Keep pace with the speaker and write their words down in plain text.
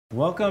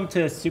Welcome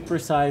to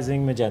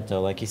Supersizing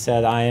Magento. Like you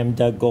said, I am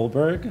Doug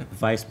Goldberg,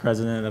 Vice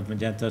President of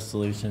Magento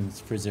Solutions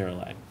for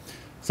ZeroLag.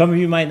 Some of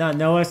you might not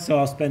know us, so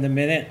I'll spend a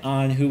minute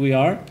on who we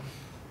are.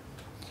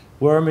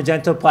 We're a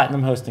Magento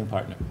Platinum hosting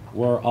partner.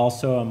 We're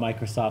also a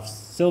Microsoft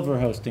Silver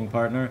hosting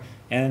partner,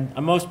 and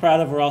I'm most proud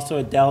of we're also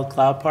a Dell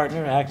Cloud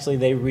partner. Actually,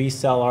 they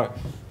resell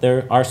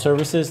our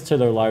services to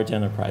their large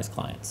enterprise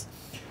clients.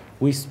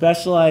 We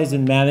specialize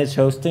in managed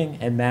hosting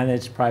and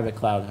managed private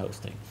cloud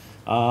hosting.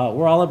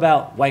 We're all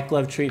about white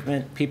glove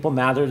treatment. People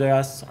matter to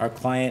us. Our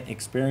client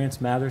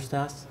experience matters to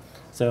us.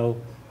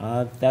 So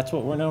that's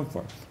what we're known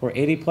for. We're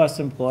 80+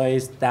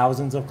 employees,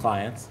 thousands of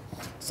clients.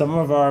 Some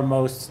of our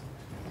most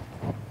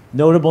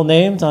notable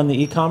names on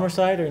the e-commerce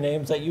side are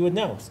names that you would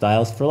know.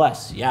 Styles for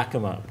Less,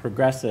 Yakima,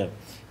 Progressive,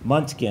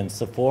 Munchkin,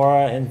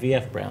 Sephora, and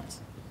VF Brands.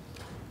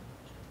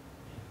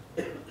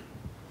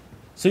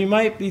 So you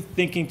might be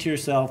thinking to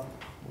yourself,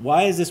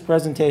 why is this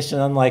presentation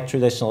unlike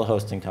traditional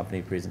hosting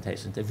company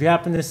presentations? If you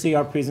happen to see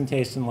our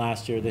presentation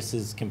last year, this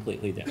is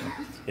completely different.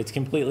 It's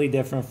completely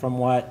different from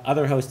what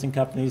other hosting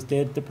companies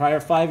did the prior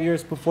 5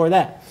 years before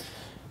that.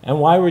 And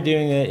why we're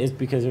doing it is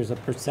because there's a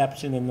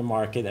perception in the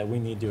market that we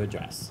need to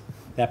address.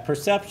 That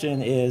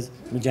perception is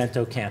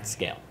Magento can't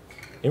scale.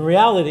 In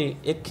reality,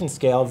 it can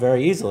scale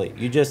very easily.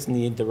 You just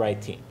need the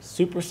right team.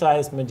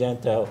 Supersized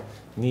Magento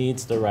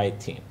needs the right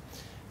team.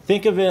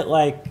 Think of it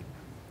like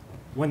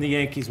when the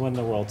Yankees win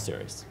the World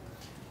Series.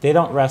 They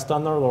don't rest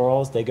on their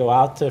laurels. They go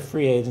out to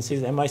free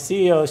agencies. And my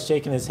CEO is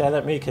shaking his head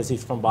at me because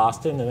he's from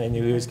Boston and I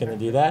knew he was going to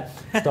do that.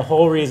 It's the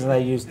whole reason I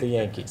used the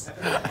Yankees.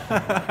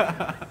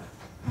 But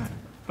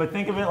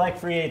think of it like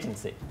free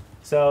agency.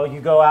 So you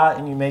go out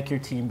and you make your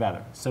team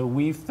better. So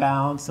we've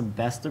found some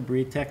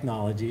best-of-breed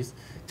technologies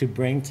to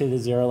bring to the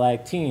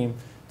ZeroLag team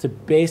to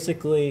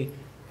basically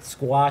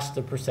squash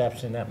the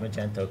perception that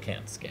Magento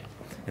can't scale.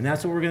 And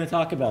that's what we're going to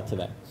talk about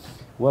today.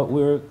 What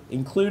we're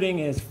including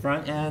is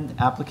front-end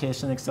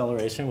application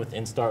acceleration with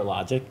Instart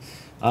Logic,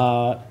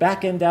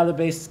 back-end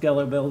database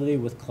scalability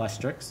with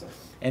Clustrix,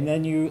 and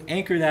then you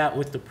anchor that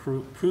with the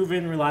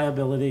proven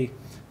reliability,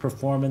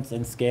 performance,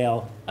 and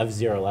scale of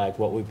ZeroLag,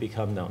 what we've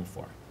become known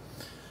for.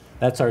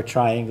 That's our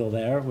triangle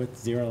there with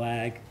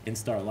ZeroLag,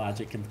 Instart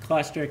Logic, and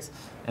Clustrix,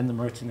 and the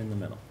merchant in the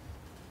middle.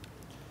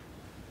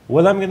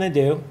 What I'm going to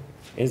do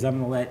is I'm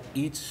going to let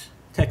each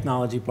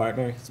technology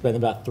partner spend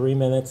about 3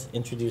 minutes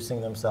introducing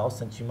themselves,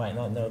 since you might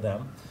not know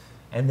them.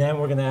 And then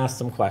we're going to ask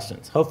some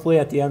questions. Hopefully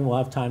at the end we'll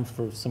have time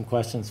for some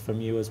questions from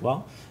you as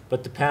well.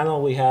 But the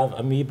panel, we have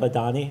Ami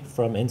Badani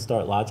from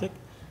Instart Logic,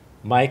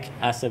 Mike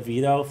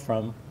Acevedo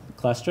from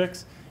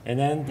Clustrix, and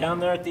then down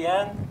there at the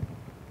end,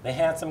 the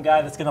handsome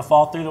guy that's going to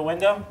fall through the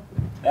window,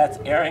 that's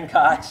Aaron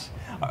Koch,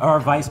 our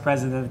Vice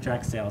President of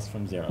Direct Sales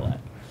from ZeroLag.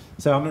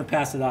 So I'm going to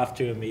pass it off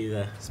to Ami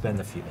to spend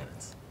a few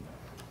minutes.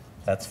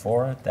 That's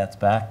forward, that's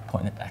back,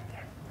 point it back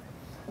there.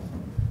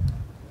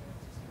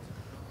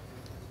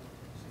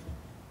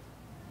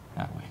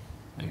 That way,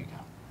 there you go.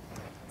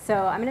 So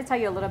I'm going to tell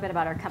you a little bit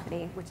about our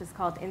company, which is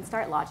called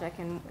Instart Logic,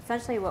 and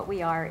essentially what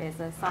we are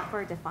is a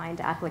software-defined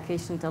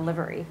application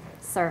delivery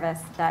service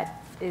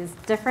that is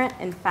different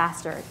and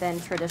faster than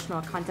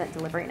traditional content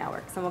delivery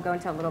networks, and we'll go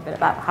into a little bit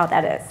about how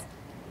that is.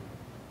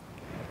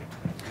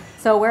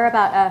 So we're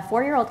about a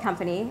 4-year-old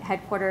company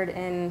headquartered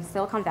in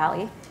Silicon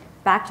Valley,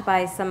 backed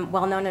by some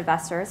well-known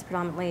investors,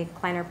 predominantly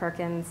Kleiner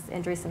Perkins,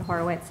 Andreessen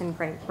Horowitz, and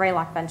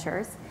Greylock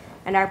Ventures.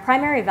 And our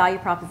primary value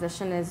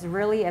proposition is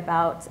really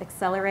about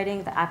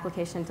accelerating the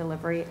application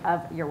delivery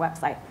of your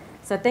website.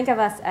 So think of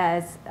us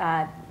as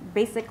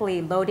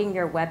basically loading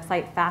your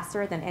website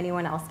faster than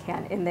anyone else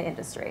can in the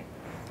industry.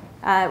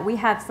 We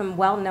have some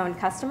well-known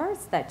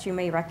customers that you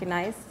may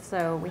recognize.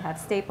 So we have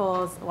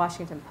Staples,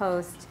 Washington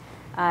Post,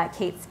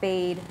 Kate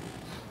Spade,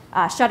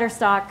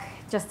 Shutterstock,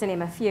 just to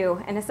name a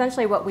few. And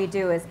essentially what we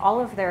do is all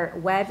of their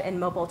web and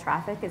mobile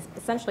traffic is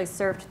essentially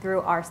served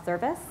through our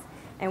service,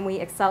 and we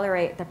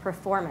accelerate the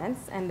performance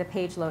and the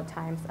page load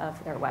times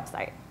of their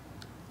website.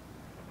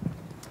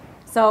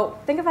 So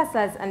think of us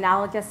as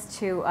analogous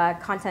to a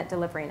content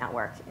delivery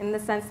network in the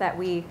sense that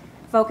we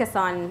focus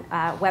on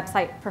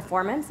website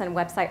performance and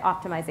website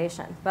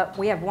optimization. But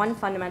we have one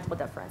fundamental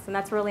difference, and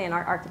that's really in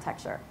our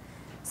architecture.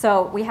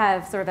 So we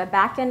have sort of a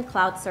back-end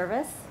cloud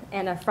service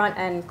and a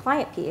front-end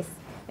client piece.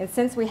 And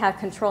since we have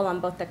control on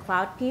both the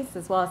cloud piece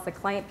as well as the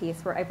client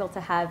piece, we're able to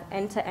have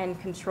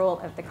end-to-end control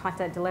of the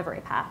content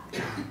delivery path.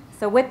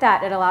 So with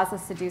that, it allows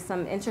us to do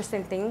some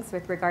interesting things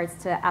with regards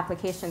to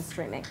application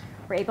streaming.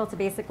 We're able to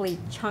basically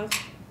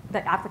chunk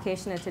the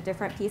application into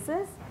different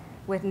pieces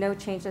with no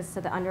changes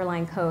to the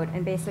underlying code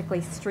and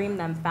basically stream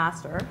them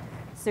faster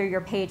so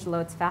your page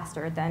loads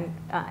faster than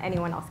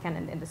anyone else can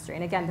in the industry.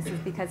 And again, this is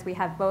because we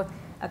have both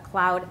a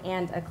cloud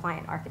and a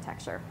client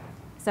architecture.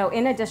 So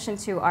in addition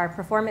to our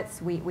performance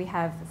suite, we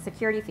have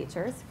security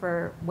features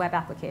for web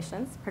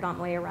applications,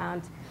 predominantly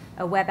around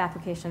a web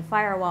application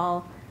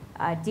firewall,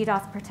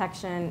 DDoS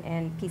protection,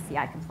 and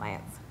PCI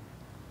compliance.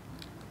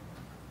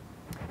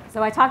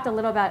 So I talked a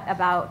little bit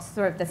about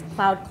sort of this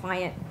cloud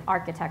client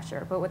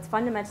architecture, but what's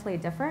fundamentally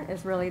different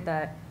is really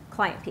the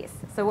client piece.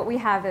 So what we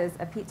have is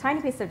a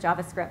tiny piece of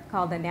JavaScript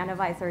called the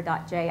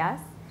nanovisor.js.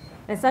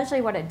 And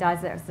essentially what it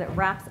does is it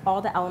wraps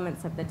all the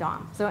elements of the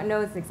DOM. So it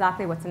knows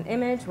exactly what's an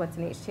image, what's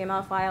an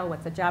HTML file,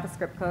 what's a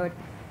JavaScript code.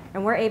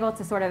 And we're able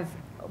to sort of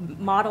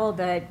model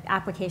the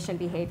application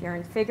behavior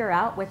and figure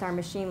out with our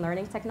machine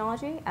learning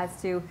technology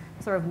as to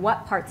sort of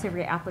what parts of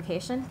your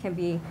application can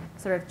be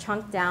sort of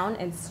chunked down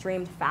and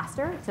streamed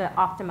faster to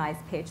optimize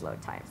page load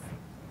times.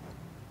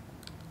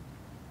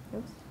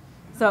 Oops.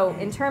 So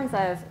in terms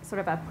of sort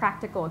of a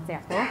practical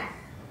example,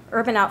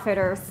 Urban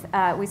Outfitters,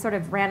 we sort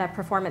of ran a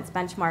performance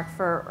benchmark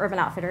for Urban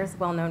Outfitters,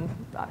 well-known,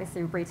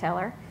 obviously,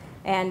 retailer.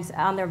 And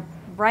on the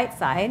right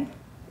side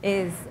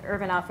is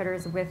Urban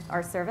Outfitters with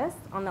our service.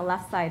 On the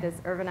left side is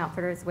Urban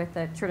Outfitters with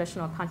the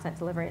traditional content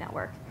delivery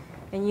network.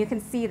 And you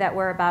can see that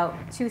we're about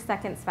 2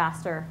 seconds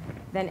faster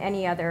than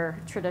any other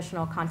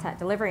traditional content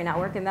delivery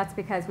network. And that's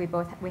because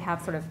we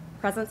have sort of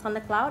presence on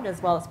the cloud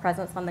as well as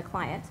presence on the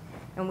client.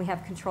 And we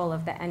have control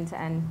of the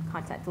end-to-end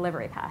content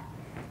delivery path.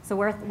 So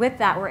with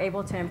that, we're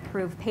able to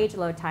improve page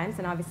load times.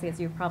 And obviously, as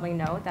you probably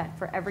know, that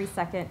for every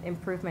second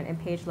improvement in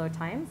page load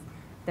times,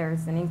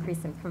 there's an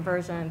increase in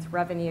conversions,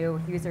 revenue,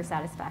 user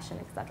satisfaction,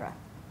 et cetera.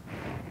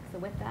 So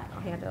with that,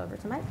 I'll hand it over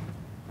to Mike.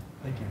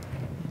 Thank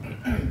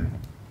you.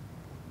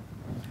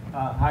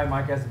 Hi,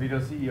 Mike Acevedo,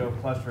 CEO of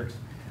Clustrix.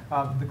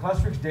 The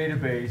Clustrix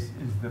database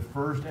is the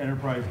first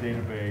enterprise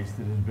database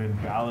that has been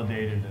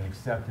validated and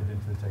accepted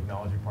into the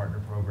Technology Partner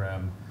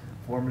Program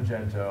for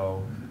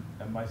Magento,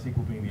 and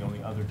MySQL being the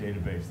only other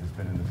database that's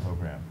been in the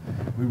program.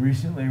 We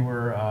recently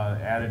were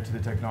added to the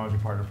Technology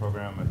Partner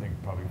Program, I think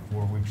probably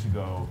 4 weeks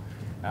ago,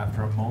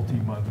 after a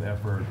multi-month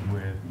effort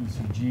with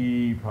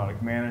ECG,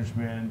 product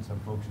management, some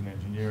folks in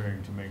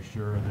engineering to make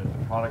sure that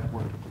the product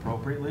worked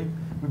appropriately.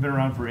 We've been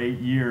around for 8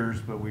 years,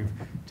 but we've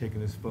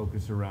taken this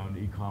focus around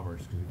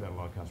e-commerce because we've had a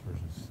lot of customers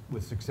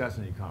with success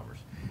in e-commerce.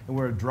 And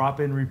we're a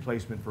drop-in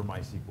replacement for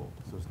MySQL.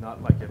 So it's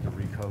not like you have to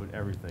recode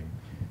everything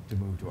to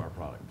move to our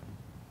product.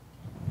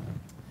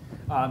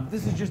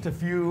 This is just a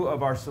few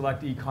of our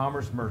select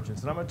e-commerce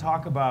merchants. And I'm going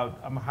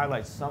to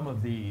highlight some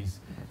of these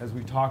as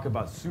we talk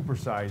about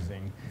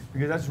supersizing,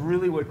 because that's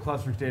really what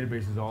Clustrix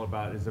database is all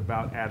about, is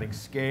about adding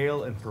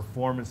scale and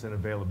performance and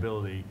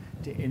availability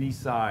to any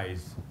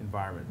size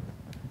environment.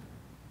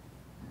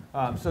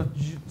 So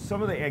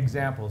some of the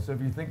examples, so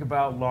if you think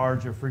about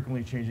large or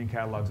frequently changing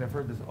catalogs, I've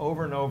heard this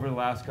over and over the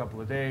last couple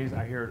of days.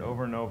 I hear it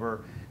over and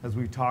over as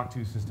we talk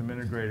to system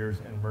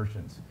integrators and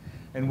merchants.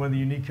 And one of the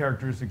unique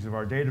characteristics of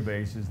our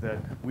database is that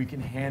we can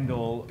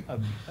handle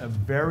a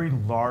very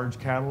large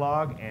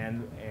catalog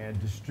and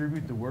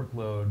distribute the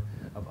workload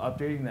of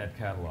updating that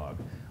catalog.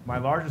 My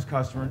largest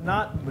customer,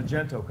 not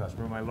Magento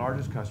customer, my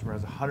largest customer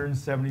has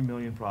 170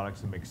 million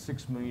products and makes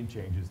 6 million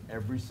changes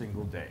every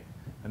single day,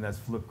 and that's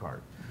Flipkart.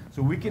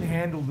 So we can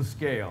handle the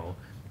scale,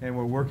 and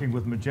we're working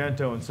with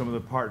Magento and some of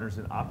the partners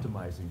in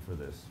optimizing for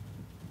this.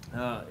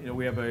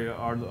 We have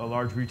a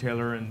large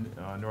retailer in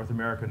North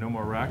America, No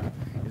More Rec.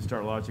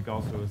 StartLogic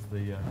also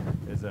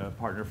is a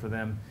partner for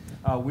them.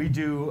 We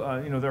do,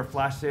 they're a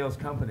flash sales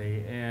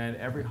company, and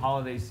every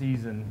holiday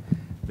season,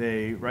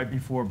 right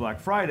before Black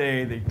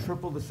Friday, they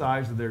triple the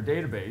size of their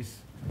database.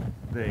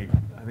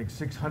 I think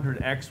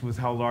 600x was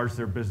how large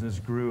their business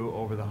grew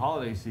over the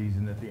holiday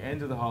season. At the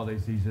end of the holiday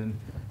season,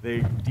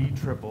 they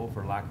de-triple,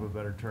 for lack of a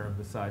better term,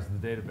 the size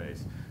of the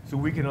database. So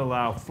we can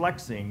allow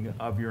flexing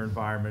of your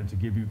environment to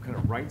give you kind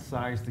of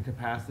right-size the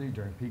capacity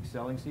during peak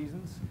selling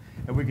seasons.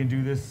 And we can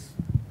do this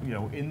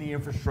in the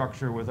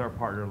infrastructure with our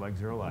partner like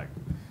ZeroLag.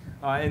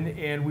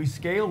 And we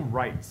scale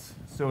writes.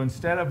 So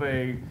instead of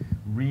a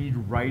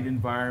read-write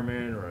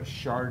environment or a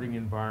sharding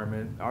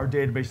environment, our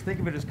database, think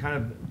of it as kind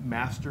of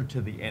master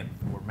to the nth,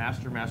 or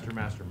master, master,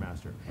 master,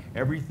 master.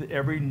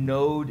 Every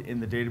node in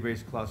the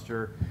database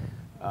cluster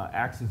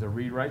acts as a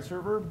read-write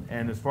server,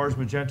 and as far as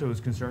Magento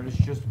is concerned, it's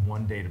just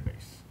one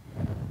database.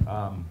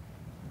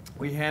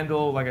 We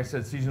handle, like I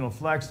said, seasonal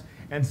flex,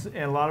 and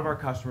a lot of our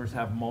customers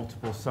have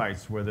multiple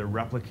sites where they're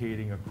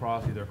replicating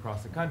either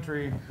across the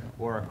country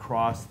or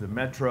across the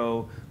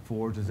metro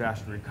for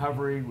disaster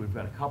recovery. We've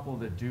got a couple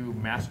that do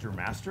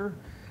master-master,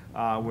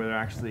 where they're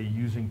actually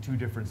using 2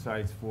 different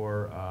sites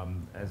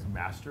as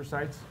master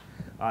sites.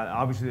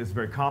 Obviously, that's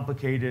very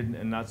complicated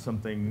and not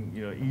something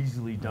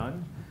easily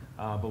done,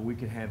 but we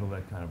can handle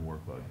that kind of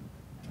workload.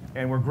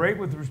 And we're great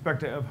with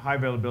respect to high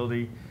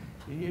availability.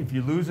 If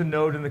you lose a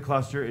node in the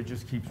cluster, it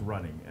just keeps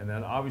running. And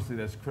then obviously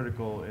that's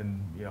critical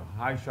in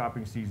high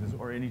shopping seasons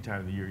or any time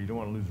of the year. You don't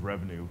want to lose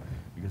revenue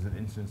because an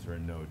instance or a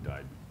node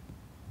died.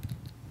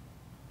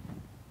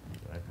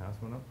 Did I pass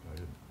one up? I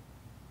didn't.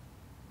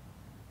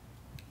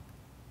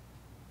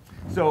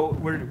 So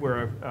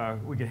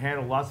we can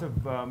handle lots of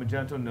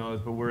Magento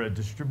nodes, but we're a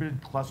distributed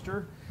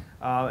cluster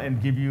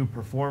and give you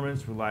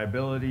performance,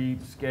 reliability,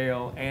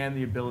 scale, and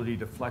the ability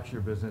to flex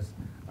your business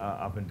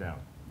up and down.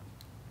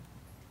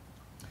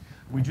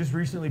 We just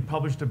recently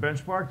published a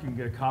benchmark. You can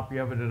get a copy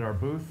of it at our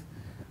booth.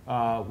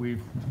 We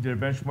did a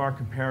benchmark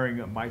comparing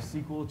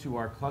MySQL to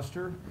our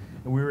cluster,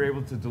 and we were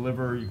able to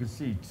deliver, you can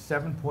see,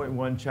 7.1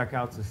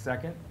 checkouts a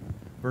second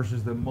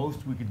versus the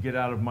most we could get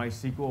out of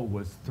MySQL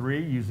was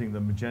 3 using the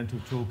Magento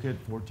toolkit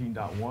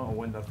 14.1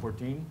 or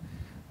 1.14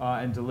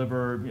 and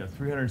deliver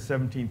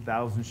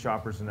 317,000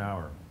 shoppers an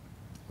hour.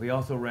 We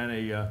also ran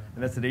and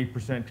that's an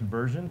 8%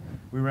 conversion.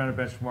 We ran a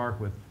benchmark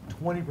with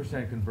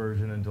 20%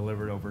 conversion and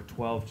delivered over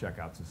 12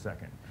 checkouts a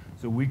second.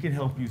 So we can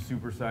help you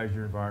supersize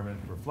your environment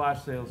for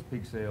flash sales,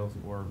 peak sales,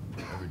 or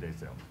everyday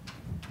sales.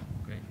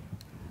 Great.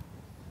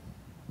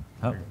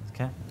 Oh,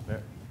 okay.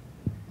 There.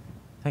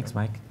 Thanks,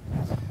 Mike.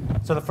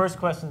 So the first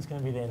question is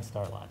going to be the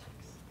in-start logics.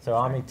 So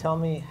Ami, tell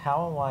me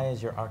how and why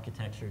is your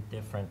architecture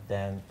different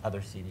than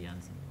other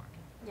CDNs in the market?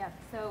 Yeah,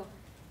 so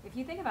if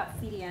you think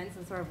about CDNs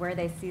and sort of where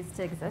they ceased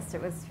to exist,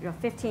 it was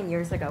 15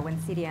 years ago when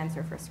CDNs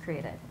were first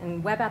created.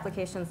 And web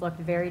applications looked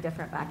very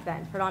different back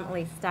then,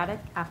 predominantly static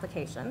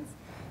applications.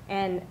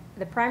 And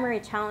the primary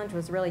challenge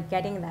was really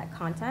getting that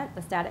content,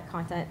 the static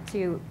content,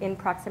 in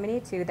proximity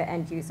to the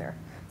end user.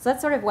 So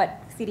that's sort of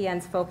what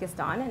CDNs focused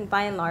on, and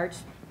by and large,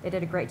 they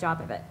did a great job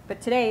of it.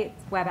 But today,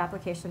 web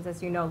applications,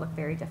 as you know, look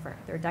very different.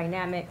 They're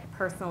dynamic,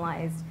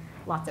 personalized,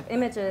 lots of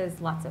images,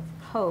 lots of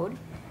code.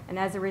 And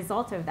as a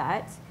result of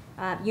that,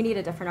 you need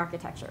a different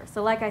architecture.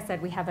 So like I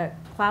said, we have a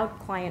cloud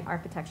client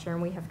architecture,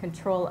 and we have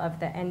control of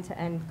the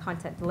end-to-end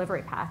content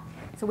delivery path.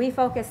 So we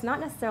focus not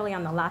necessarily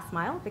on the last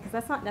mile, because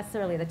that's not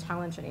necessarily the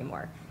challenge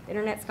anymore. The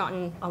internet's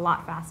gotten a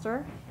lot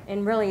faster,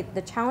 and really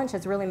the challenge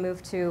has really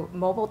moved to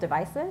mobile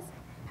devices.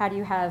 How do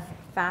you have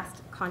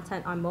fast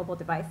content on mobile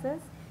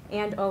devices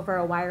and over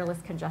a wireless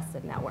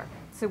congested network?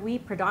 So we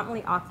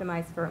predominantly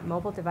optimize for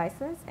mobile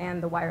devices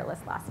and the wireless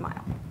last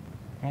mile.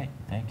 Great,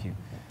 thank you.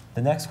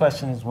 The next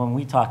question is, when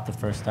we talked the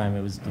first time,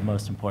 it was the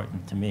most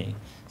important to me.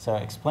 So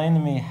explain to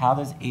me, how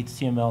does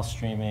HTML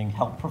streaming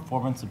help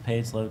performance of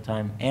page load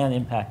time and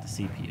impact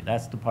the CPU?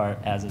 That's the part,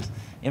 as an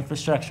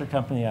infrastructure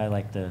company, I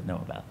like to know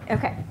about.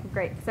 Okay,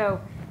 great. So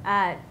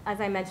as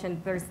I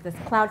mentioned, there's this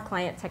cloud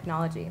client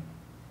technology.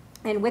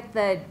 And with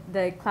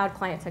the cloud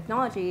client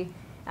technology,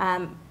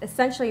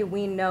 essentially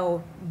we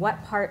know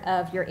what part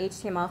of your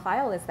HTML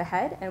file is the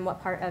head and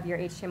what part of your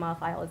HTML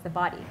file is the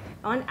body.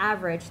 On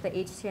average, the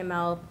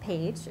HTML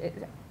page,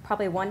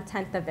 probably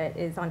 1/10 of it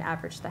is on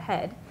average the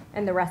head,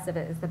 and the rest of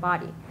it is the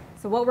body.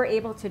 So what we're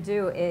able to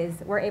do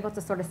is we're able to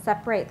sort of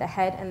separate the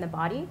head and the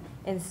body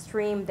and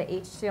stream the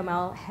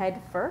HTML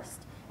head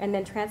first, and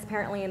then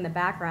transparently in the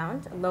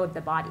background, load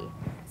the body.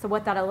 So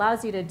what that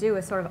allows you to do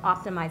is sort of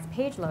optimize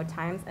page load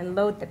times and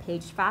load the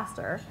page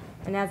faster.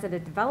 And as a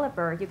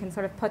developer, you can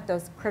sort of put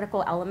those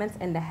critical elements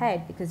in the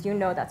head because you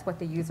know that's what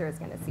the user is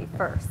going to see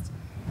first.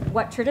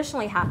 What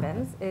traditionally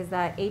happens is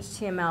that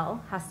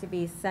HTML has to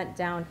be sent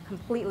down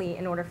completely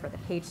in order for the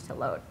page to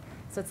load.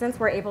 So since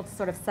we're able to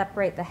sort of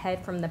separate the head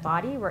from the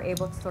body, we're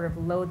able to sort of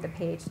load the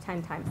page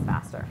 10 times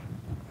faster.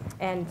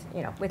 And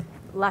with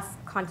less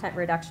content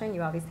reduction,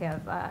 you obviously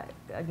have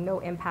no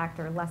impact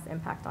or less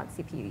impact on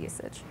CPU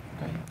usage.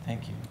 Great,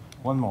 thank you.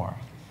 One more.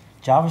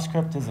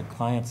 JavaScript is a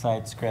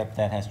client-side script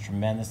that has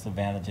tremendous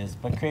advantages,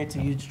 but creates a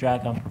huge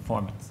drag on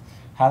performance.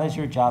 How does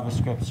your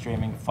JavaScript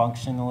streaming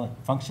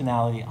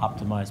functionality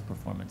optimize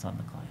performance on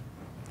the client?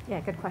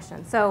 Yeah, good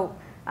question. So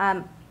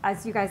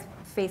as you guys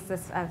face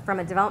this from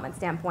a development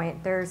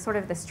standpoint, there's sort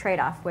of this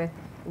trade-off with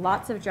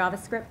lots of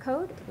JavaScript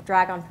code,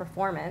 drag on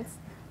performance,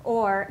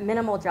 or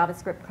minimal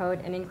JavaScript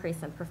code and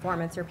increase in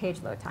performance or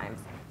page load times.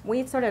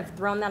 We've sort of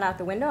thrown that out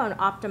the window and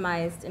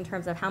optimized in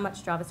terms of how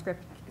much JavaScript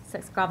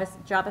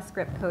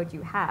code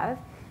you have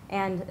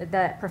and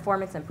the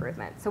performance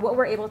improvement. So what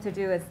we're able to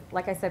do is,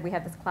 like I said, we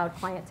have this cloud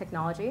client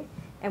technology,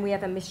 and we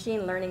have a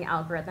machine learning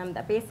algorithm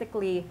that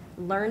basically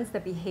learns the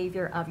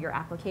behavior of your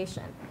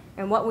application.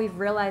 And what we've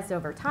realized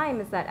over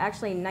time is that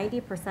actually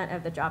 90%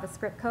 of the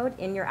JavaScript code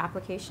in your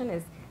application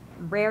is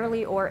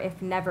rarely or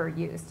if never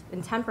used,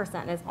 and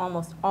 10% is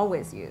almost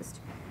always used.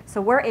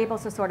 So we're able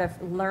to sort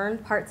of learn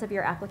parts of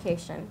your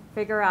application,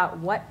 figure out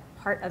what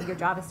part of your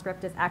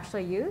JavaScript is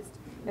actually used,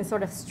 and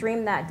sort of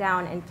stream that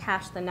down and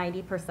cache the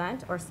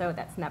 90% or so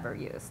that's never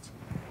used.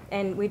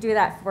 And we do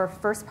that for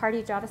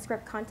first-party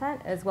JavaScript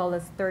content as well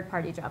as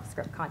third-party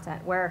JavaScript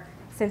content, where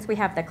since we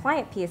have the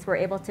client piece, we're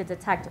able to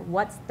detect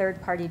what's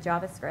third-party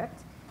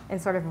JavaScript and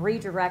sort of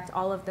redirect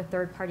all of the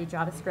third-party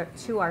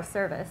JavaScript to our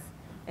service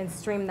and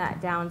stream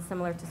that down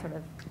similar to sort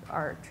of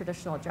our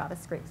traditional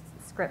JavaScript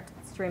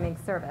streaming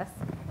service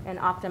and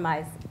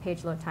optimize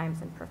page load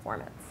times and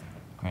performance.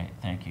 Great,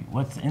 thank you.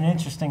 What's an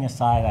interesting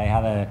aside, I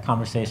had a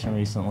conversation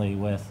recently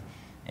with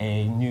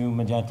a new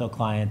Magento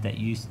client that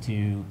used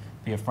to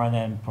be a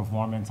front-end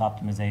performance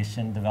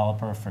optimization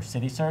developer for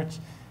City Search.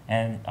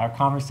 And our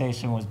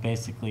conversation was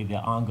basically the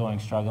ongoing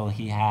struggle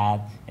he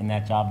had in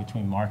that job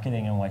between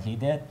marketing and what he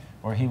did,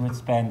 where he would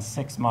spend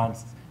 6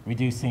 months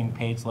reducing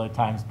page load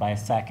times by a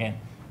second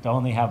to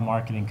only have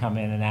marketing come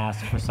in and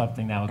ask for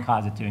something that would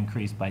cause it to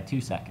increase by 2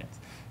 seconds.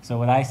 So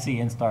what I see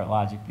Instart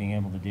Logic being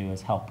able to do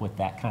is help with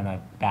that kind of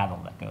battle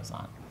that goes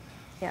on.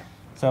 Yep.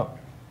 So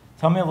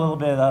tell me a little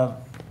bit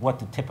of what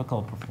the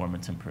typical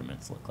performance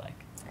improvements look like.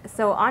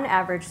 So on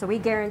average, so we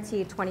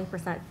guarantee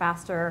 20%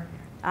 faster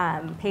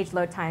page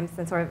load times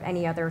than sort of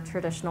any other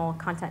traditional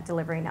content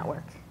delivery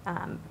network.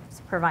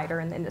 provider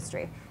in the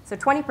industry. So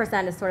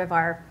 20% is sort of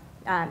our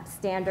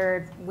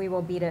standard. We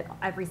will beat it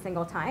every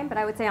single time, but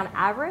I would say on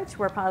average,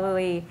 we're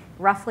probably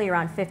roughly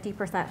around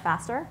 50%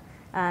 faster.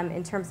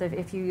 In terms of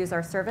if you use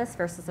our service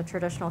versus a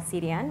traditional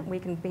CDN,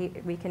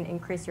 we can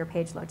increase your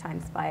page load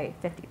times by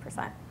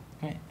 50%.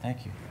 Great,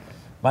 thank you.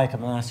 Mike,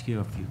 I'm going to ask you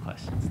a few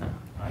questions now.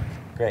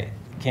 Great.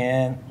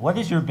 What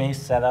is your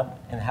base setup,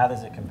 and how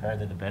does it compare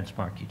to the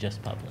benchmark you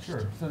just published?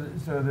 Sure.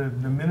 So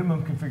the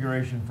minimum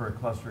configuration for a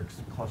cluster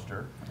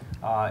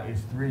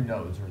is 3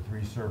 nodes or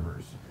 3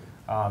 servers.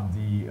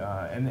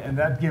 And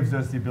that gives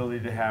us the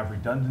ability to have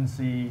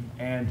redundancy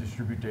and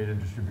distribute data,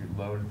 distribute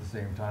load at the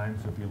same time.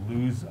 So if you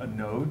lose a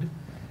node,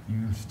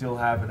 you still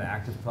have an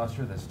active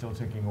cluster that's still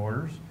taking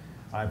orders.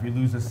 If you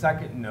lose a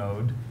second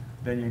node,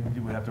 then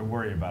you would have to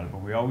worry about it,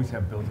 but we always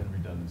have built-in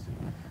redundancy.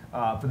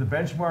 For the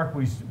benchmark,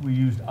 we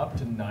used up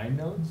to 9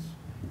 nodes,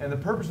 and the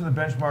purpose of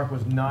the benchmark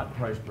was not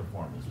price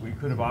performance. We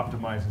could have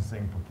optimized this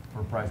thing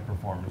for price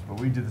performance, but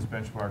we did this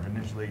benchmark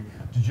initially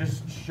to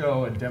just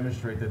show and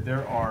demonstrate that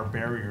there are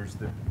barriers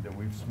that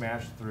we've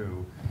smashed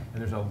through,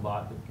 and there's a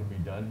lot that can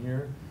be done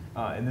here.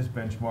 In this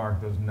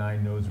benchmark, those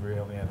 9 nodes, we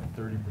only had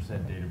 30%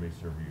 database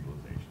server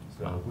utilization.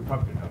 So we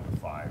probably could have done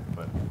 5,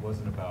 but it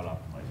wasn't about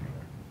optimizing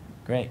there.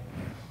 Great.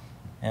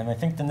 And I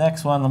think the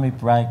next one, let me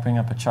bring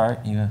up a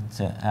chart. You have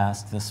to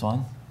ask this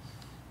one.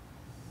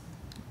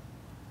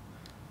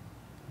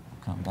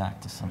 Come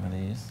back to some of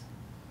these.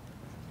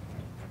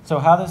 So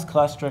how does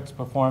Clustrix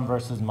perform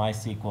versus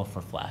MySQL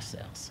for flash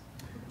sales?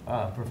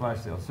 For flash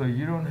sales. So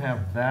you don't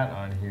have that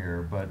on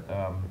here, but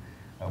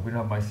we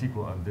don't have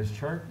MySQL on this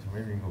chart, so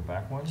maybe you can go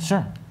back one.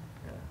 Sure.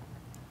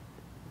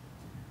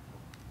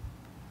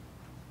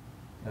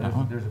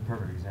 Yeah. There's a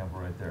perfect example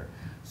right there.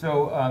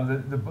 So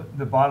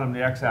the bottom,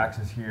 the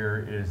x-axis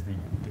here is the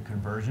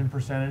conversion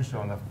percentage. So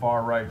on the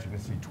far right, you can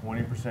see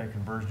 20%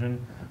 conversion.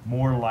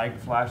 More like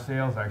flash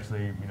sales,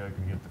 actually, you can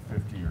get to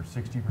 50 or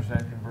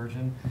 60%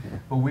 conversion.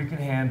 But we can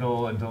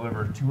handle and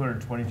deliver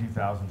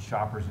 222,000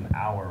 shoppers an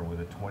hour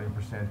with a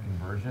 20%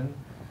 conversion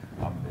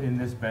in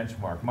this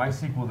benchmark.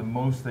 MySQL, the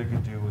most they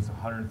could do was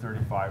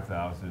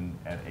 135,000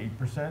 at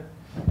 8%.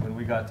 When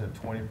we got to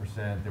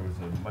 20%, there was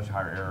a much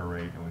higher error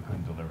rate, and we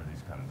couldn't deliver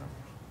these kind of numbers.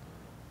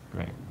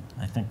 Great.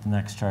 I think the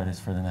next chart is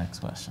for the next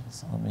question.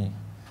 So there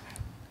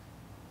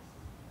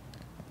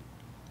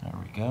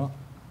we go.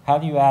 How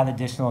do you add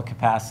additional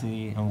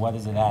capacity, and what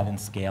does it add in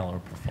scale or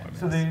performance?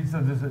 So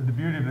the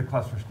beauty of the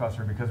cluster,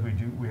 because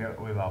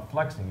we allow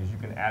flexing, is you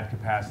can add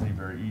capacity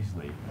very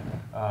easily.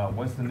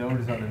 Once the node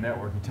is on the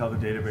network, you tell the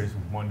database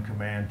with one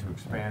command to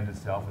expand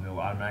itself, and it'll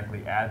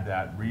automatically add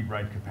that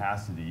read-write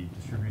capacity,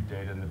 distribute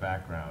data in the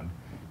background,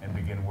 and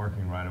begin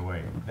working right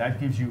away. That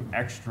gives you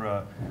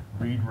extra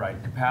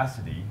read-write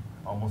capacity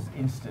almost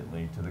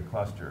instantly to the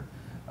cluster.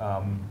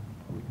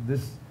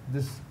 This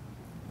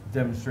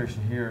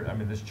demonstration here,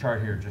 this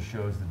chart here just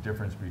shows the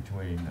difference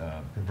between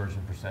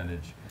conversion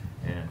percentage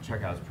and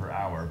checkouts per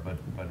hour, but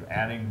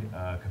adding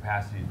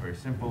capacity is very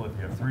simple. If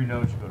you have 3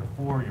 nodes, you go to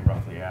 4, you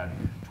roughly add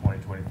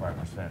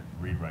 20–25%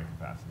 read-write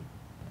capacity.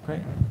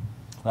 Great.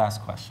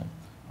 Last question.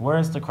 Where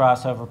is the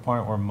crossover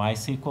point where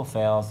MySQL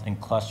fails and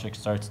Clustrix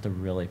starts to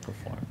really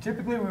perform?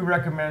 Typically, we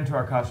recommend to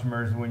our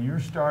customers when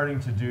you're starting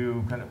to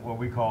do kind of what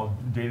we call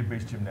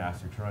database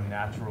gymnastics or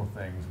unnatural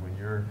things, when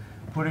you're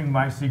putting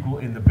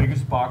MySQL in the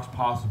biggest box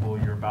possible,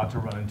 you're about to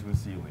run into a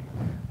ceiling.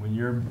 When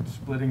you're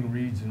splitting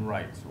reads and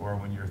writes, or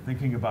when you're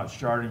thinking about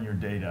sharding your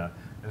data,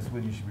 that's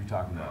when you should be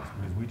talking to us,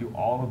 because we do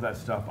all of that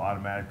stuff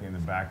automatically in the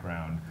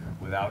background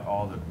without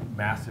all the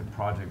massive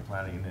project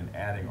planning and then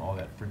adding all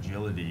that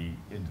fragility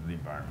into the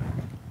environment.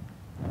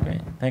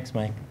 Great. Thanks,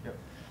 Mike. Yep.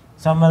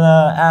 So I'm going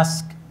to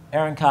ask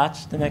Aaron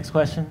Koch the next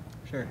question.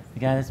 Sure. The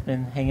guy that's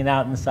been hanging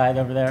out in the side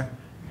over there.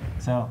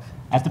 So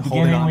at the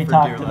Holding beginning, on we for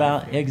talked dear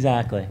about, life.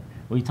 exactly.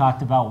 We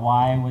talked about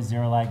why was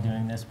ZeroLag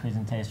doing this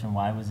presentation,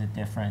 why was it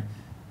different.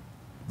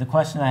 The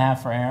question I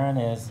have for Aaron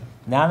is,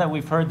 now that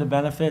we've heard the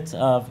benefits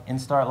of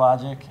Instart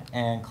Logic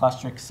and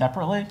Clustrix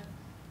separately,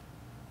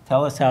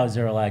 tell us how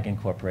ZeroLag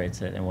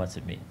incorporates it and what's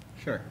it mean.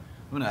 Sure.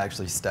 I'm going to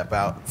actually step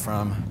out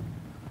from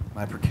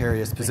my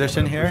precarious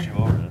position here.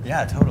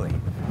 Yeah, totally.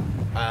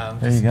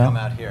 There you go. Come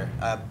out here.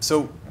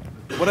 So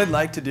what I'd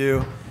like to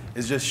do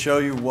is just show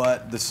you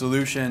what the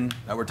solution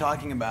that we're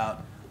talking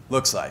about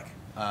looks like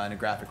in a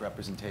graphic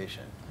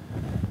representation.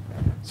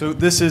 So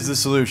this is the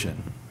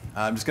solution.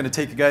 I'm just going to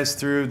take you guys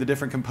through the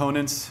different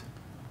components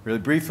really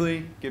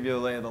briefly, give you a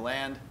lay of the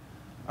land.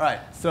 All right,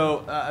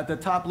 so at the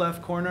top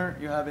left corner,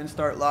 you have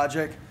Instart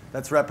Logic.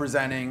 That's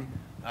representing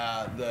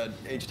the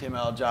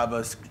HTML,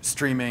 Java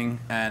streaming,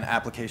 and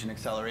application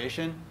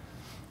acceleration.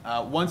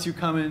 Once you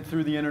come in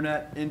through the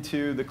internet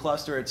into the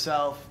cluster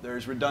itself,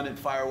 there's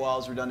redundant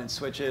firewalls, redundant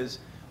switches,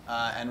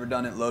 and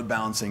redundant load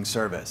balancing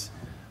service.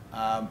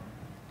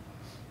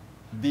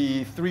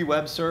 The 3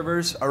 web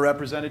servers are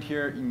represented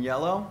here in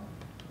yellow,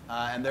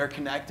 and they're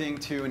connecting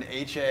to an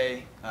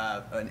HA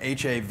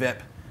VIP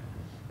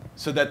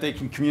so that they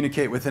can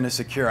communicate within a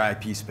secure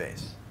IP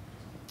space.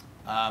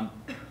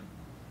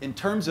 In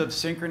terms of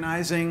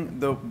synchronizing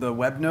the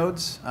web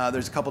nodes,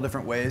 there's a couple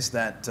different ways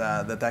that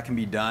that can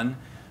be done.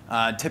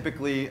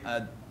 Typically,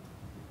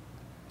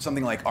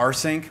 something like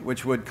rsync,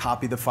 which would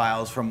copy the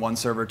files from one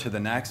server to the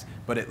next,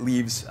 but it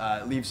leaves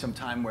some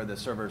time where the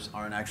servers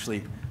aren't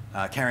actually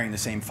carrying the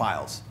same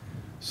files.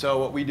 So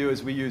what we do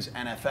is we use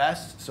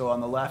NFS. So on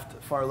the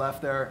left, far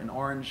left there in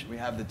orange, we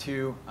have the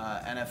two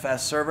NFS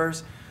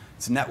servers.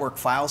 It's a network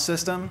file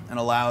system and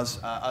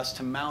allows us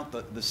to mount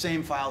the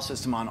same file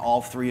system on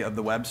all three of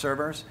the web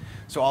servers.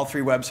 So all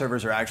three web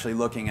servers are actually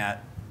looking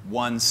at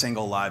one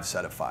single live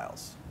set of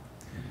files.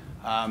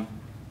 And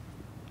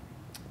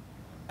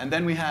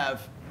then we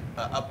have,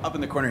 up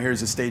in the corner here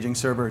is a staging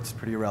server. It's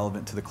pretty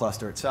irrelevant to the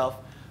cluster itself.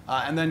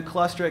 And then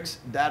Clustrix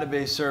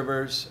database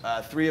servers,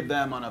 3 of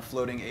them on a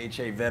floating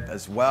HA VIP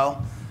as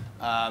well.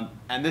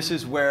 And this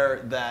is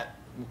where the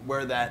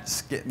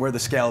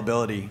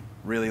scalability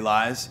really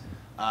lies.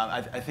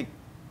 I think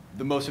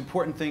the most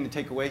important thing to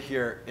take away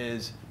here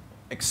is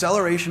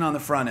acceleration on the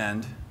front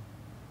end,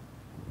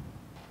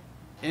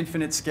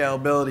 infinite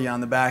scalability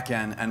on the back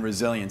end, and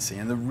resiliency.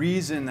 And the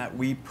reason that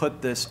we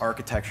put this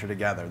architecture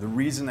together, the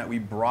reason that we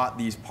brought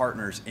these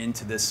partners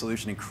into this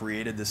solution and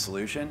created this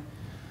solution,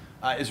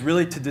 is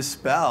really to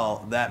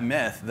dispel that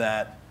myth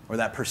or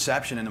that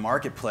perception in the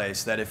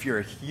marketplace that if you're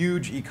a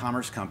huge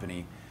e-commerce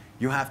company,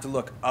 you have to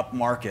look up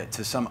market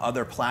to some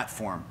other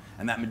platform,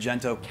 and that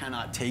Magento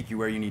cannot take you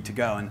where you need to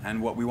go.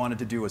 And what we wanted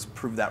to do was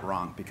prove that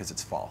wrong, because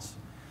it's false.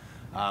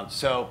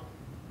 So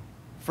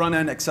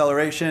front-end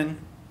acceleration,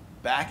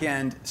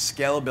 back-end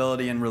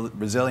scalability and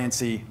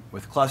resiliency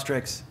with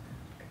Clustrix,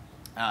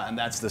 and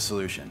that's the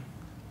solution.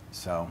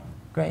 So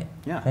Great.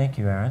 Yeah. Thank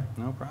you, Aaron.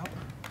 no problem.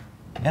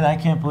 And I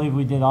can't believe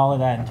we did all of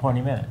that in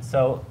 20 minutes.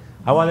 So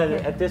I wanted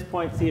to, at this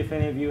point, see if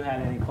any of you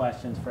had any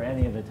questions for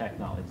any of the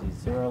technologies,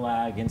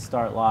 ZeroLag,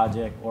 Instart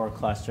Logic, or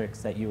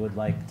Clustrix that you would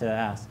like to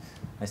ask.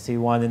 I see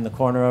one in the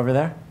corner over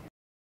there.